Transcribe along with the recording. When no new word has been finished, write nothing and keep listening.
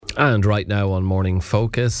And right now on Morning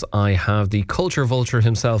Focus, I have the culture vulture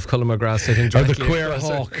himself, Colum McGrath, sitting directly the queer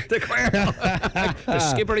hawk. The queer hawk. The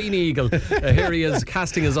skipperine eagle. Here he is,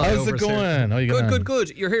 casting his eye How's over. How's it going? How you going?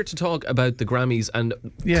 Good. You're here to talk about the Grammys, and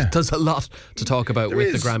there's a lot to talk about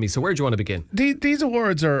with the Grammys. So where do you want to begin? These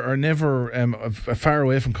awards are never far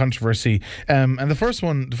away from controversy. And the first thing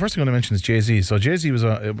I want to mention is Jay-Z. So Jay-Z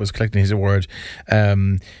was collecting his award.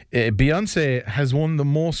 Beyonce has won the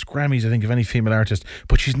most Grammys, I think, of any female artist,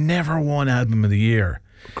 but she's never won Album of the Year.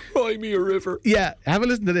 Cry me a river. Yeah, have a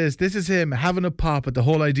listen to this. This is him having a pop at the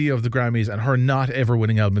whole idea of the Grammys and her not ever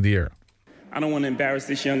winning Album of the Year. I don't want to embarrass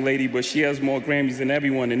this young lady, but she has more Grammys than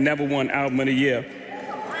everyone and never won Album of the Year.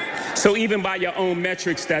 So even by your own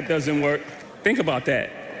metrics, that doesn't work. Think about that.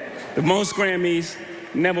 The most Grammys,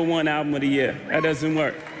 never won Album of the Year. That doesn't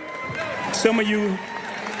work. Some of you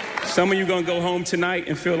gonna go home tonight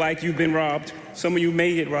and feel like you've been robbed. Some of you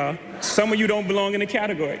may get robbed. Some of you don't belong in the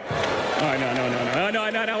category. Oh,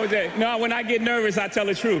 no, that was it. No, when I get nervous, I tell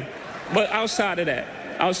the truth. But outside of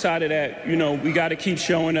that, we got to keep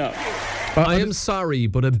showing up. I am sorry,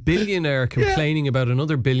 but a billionaire complaining about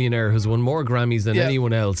another billionaire who's won more Grammys than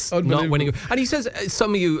anyone else, not winning. And he says,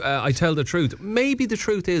 some of you, I tell the truth. Maybe the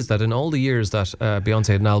truth is that in all the years that Beyonce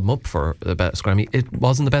had an album up for the best Grammy, it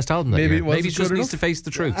wasn't the best album that year. Maybe she just needs to face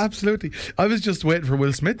the truth. Absolutely. I was just waiting for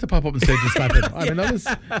Will Smith to pop up and say just slap him. I mean,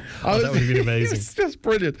 that would have been amazing. It's just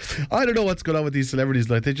brilliant. I don't know what's going on with these celebrities.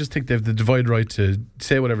 Like, they just think they have the divine right to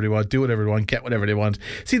say whatever they want, do whatever they want, get whatever they want.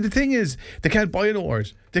 See, the thing is, they can't buy an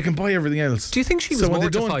award. They can buy everything else. Do you think she was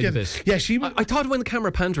mortified of it? Yeah, she was. I thought when the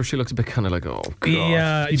camera panned her, she looks a bit kind of like, oh, God.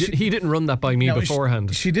 Yeah. He didn't run that by me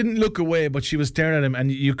beforehand. She didn't look away, but she was staring at him, and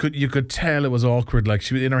you could tell it was awkward. Like,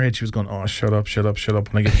 she in her head, she was going, oh, shut up.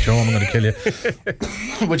 When I get to home, I'm going to kill you.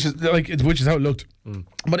 which is how it looked.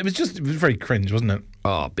 But it was very cringe, wasn't it?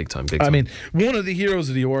 Oh, big time. I mean, one of the heroes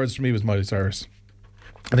of the awards for me was Miley Cyrus.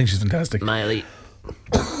 I think she's fantastic. Miley.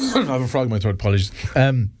 I have a frog in my throat, apologies.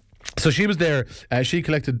 So she was there. She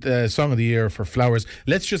collected Song of the Year for Flowers.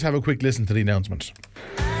 Let's just have a quick listen to the announcement.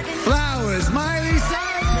 Flowers, Miley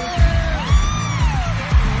Cyrus.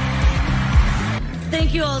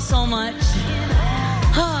 Thank you all so much.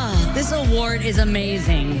 This award is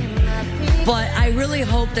amazing. But I really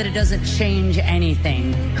hope that it doesn't change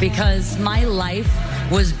anything, because my life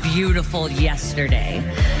was beautiful yesterday.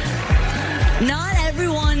 Not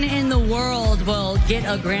everyone in the world will get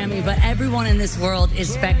a Grammy, but everyone in this world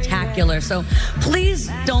is spectacular. So please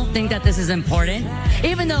don't think that this is important,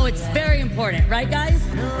 even though it's very important, right, guys?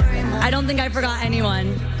 I don't think I forgot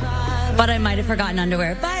anyone, but I might have forgotten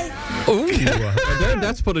underwear. Bye. Oh,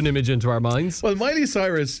 that's put an image into our minds. Well, Miley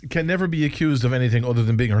Cyrus can never be accused of anything other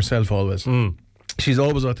than being herself always. She's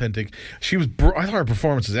always authentic. I thought her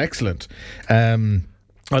performance was excellent.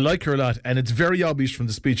 I like her a lot, and it's very obvious from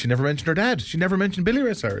the speech she never mentioned her dad. She never mentioned Billy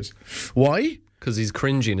Ray Cyrus. Why? Because he's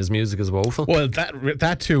cringy and his music is woeful. Well,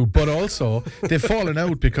 that too, but also they've fallen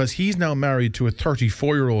out because he's now married to a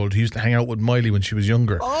 34-year-old who used to hang out with Miley when she was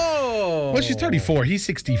younger. Oh! Well, she's 34. He's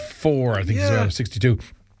 64, I think he's around 62.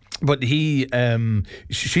 But she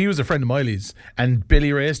was a friend of Miley's, and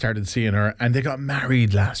Billy Ray started seeing her, and they got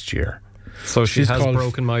married last year. So she's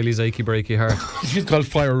broken Miley's achy breaky heart. She's called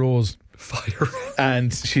Fire Rose.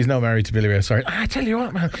 And she's now married to Billy Ray Cyrus. I tell you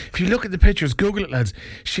what, man, if you look at the pictures, Google it, lads,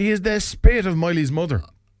 she is the spit of Miley's mother.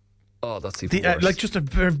 Oh, that's even worse. Like just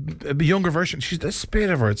a younger version. She's the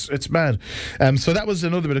spit of her. It's mad. So that was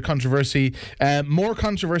another bit of controversy. More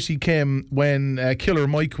controversy came when Killer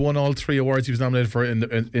Mike won all 3 awards he was nominated for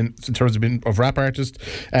in terms of rap artist.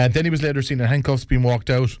 Then he was later seen in handcuffs being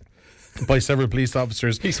walked out by several police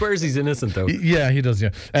officers. He swears he's innocent, though. Yeah, he does, yeah.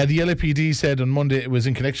 The LAPD said on Monday it was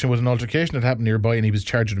in connection with an altercation that happened nearby, and he was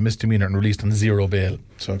charged with a misdemeanor and released on 0 bail.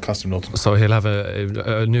 So it cost him nothing. So he'll have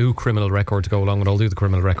a new criminal record to go along with all the other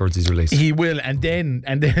criminal records he's released. He will, and then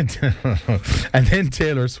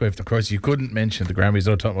Taylor Swift. Of course, you couldn't mention the Grammys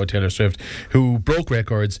without talking about Taylor Swift, who broke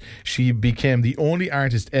records. She became the only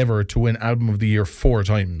artist ever to win Album of the Year 4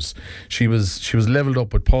 times. She was leveled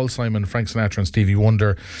up with Paul Simon, Frank Sinatra, and Stevie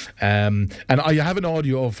Wonder. And I have an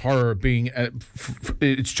audio of her being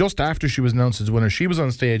it's just after she was announced as winner. She was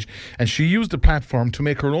on stage and she used the platform to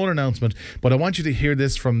make her own announcement, but I want you to hear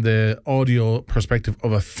this from the audio perspective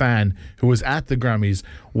of a fan who was at the Grammys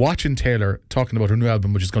watching Taylor talking about her new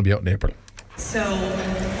album, which is going to be out in April. So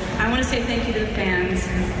I want to say thank you to the fans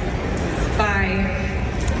by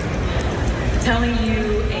telling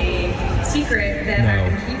you a secret that I've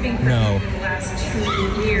been keeping from you for the last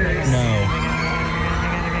 2 years.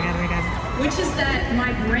 Which is that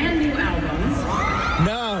my brand new album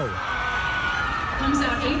comes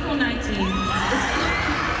out April 19th.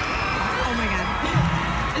 Oh my God.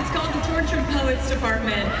 It's Swift's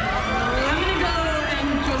department. I'm going to go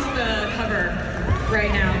and post the cover right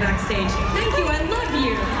now backstage. Thank you. I love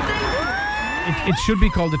you. It should be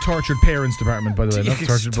called the Tortured Parents Department, by the way. Not the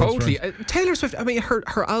Tortured Totally. Taylor Swift, I mean,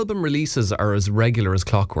 her album releases are as regular as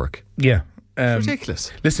clockwork. Yeah. It's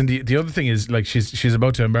ridiculous. Listen, the other thing is, like, she's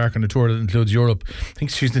about to embark on a tour that includes Europe. I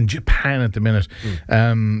think she's in Japan at the minute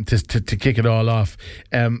to kick it all off.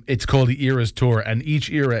 It's called the Eras Tour, and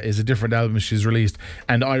each era is a different album she's released.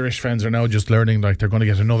 And Irish fans are now just learning, like, they're going to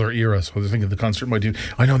get another era, so they're thinking the concert might do.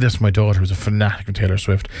 I know this. My daughter who's a fanatic of Taylor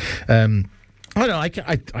Swift. I know I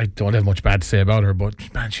don't have much bad to say about her,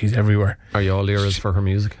 but man, she's everywhere. Are you all ears for her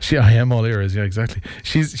music? I am all ears. Yeah, exactly.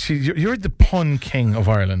 You're the pun king of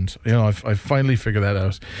Ireland. You know, I've finally figured that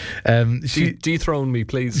out. Dethrone me,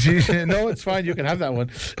 please. No, it's fine. You can have that one.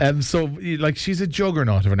 So, like, she's a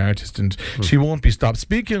juggernaut of an artist, and she won't be stopped.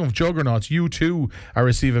 Speaking of juggernauts, U2 are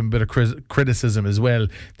receiving a bit of criticism as well.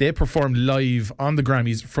 They performed live on the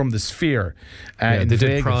Grammys from the Sphere. They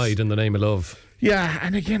did Pride in the Name of Love. Yeah,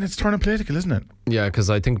 and again, it's turning political, isn't it? Yeah, because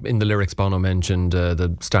I think in the lyrics Bono mentioned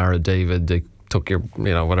the Star of David, they took your,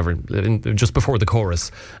 whatever, just before the chorus,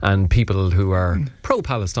 and people who are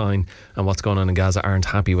pro-Palestine and what's going on in Gaza aren't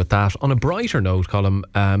happy with that. On a brighter note, Colum,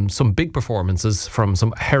 some big performances from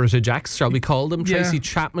some heritage acts, shall we call them? Yeah. Tracy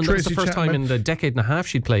Chapman, that was the first time in a decade and a half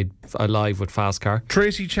she'd played live with Fast Car.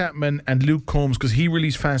 Tracy Chapman and Luke Combs, because he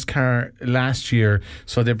released Fast Car last year,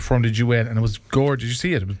 so they performed a duet, and it was gorgeous. Did you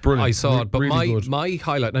see it? It was brilliant. I saw it, but really my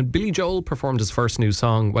highlight, and Billy Joel performed his first new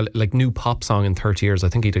song, well, like new pop song in 30 years. I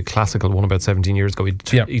think he did a classical one about 17 years ago.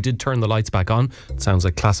 He did turn the lights back on. It sounds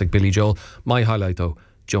like classic Billy Joel. My highlight, though,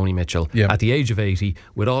 Joni Mitchell, at the age of 80,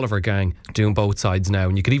 with all of her gang, doing both sides now.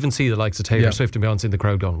 And you could even see the likes of Taylor Swift and Beyonce in the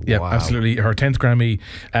crowd going, wow. Yeah, absolutely. Her 10th Grammy,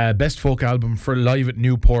 Best Folk Album for Live at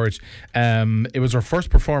Newport. It was her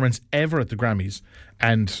first performance ever at the Grammys.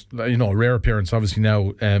 And, a rare appearance, obviously,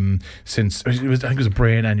 now, since, I think it was a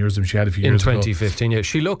brain aneurysm she had a few years ago. In 2015, yeah.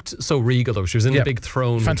 She looked so regal, though. She was in the big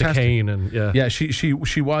throne with the cane. And, yeah, she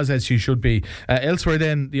was as she should be. Elsewhere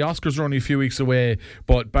then, the Oscars are only a few weeks away,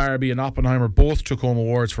 but Barbie and Oppenheimer both took home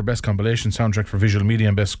awards for Best Compilation Soundtrack for Visual Media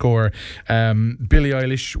and Best Score. Billie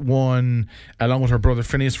Eilish won, along with her brother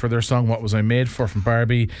Phineas, for their song What Was I Made For from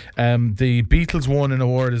Barbie. The Beatles won an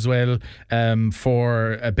award as well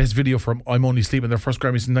for Best Video for I'm Only Sleeping, their first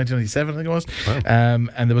Grammys in 1997, I think it was. Wow.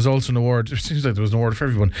 And there was also an award, it seems like there was an award for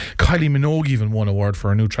everyone. Kylie Minogue even won an award for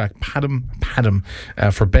her new track Padam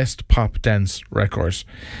for Best Pop Dance Record.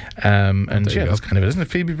 And that's kind of it, isn't it?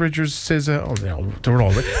 Phoebe Bridgers says they were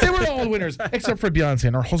all winners except for Beyonce,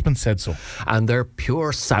 and her husband said so. And they're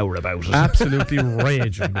pure sour about it. Absolutely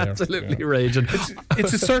raging. Absolutely raging.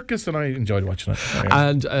 It's a circus, and I enjoyed watching it.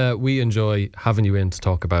 And we enjoy having you in to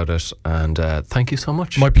talk about it, and thank you so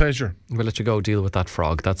much. My pleasure. We'll let you go deal with that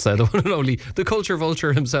frog. That's the one and only, the culture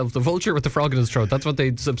vulture himself, the vulture with the frog in his throat. That's what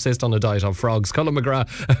they subsist on, a diet of frogs. Colum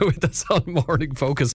McGrath with us on Morning Focus.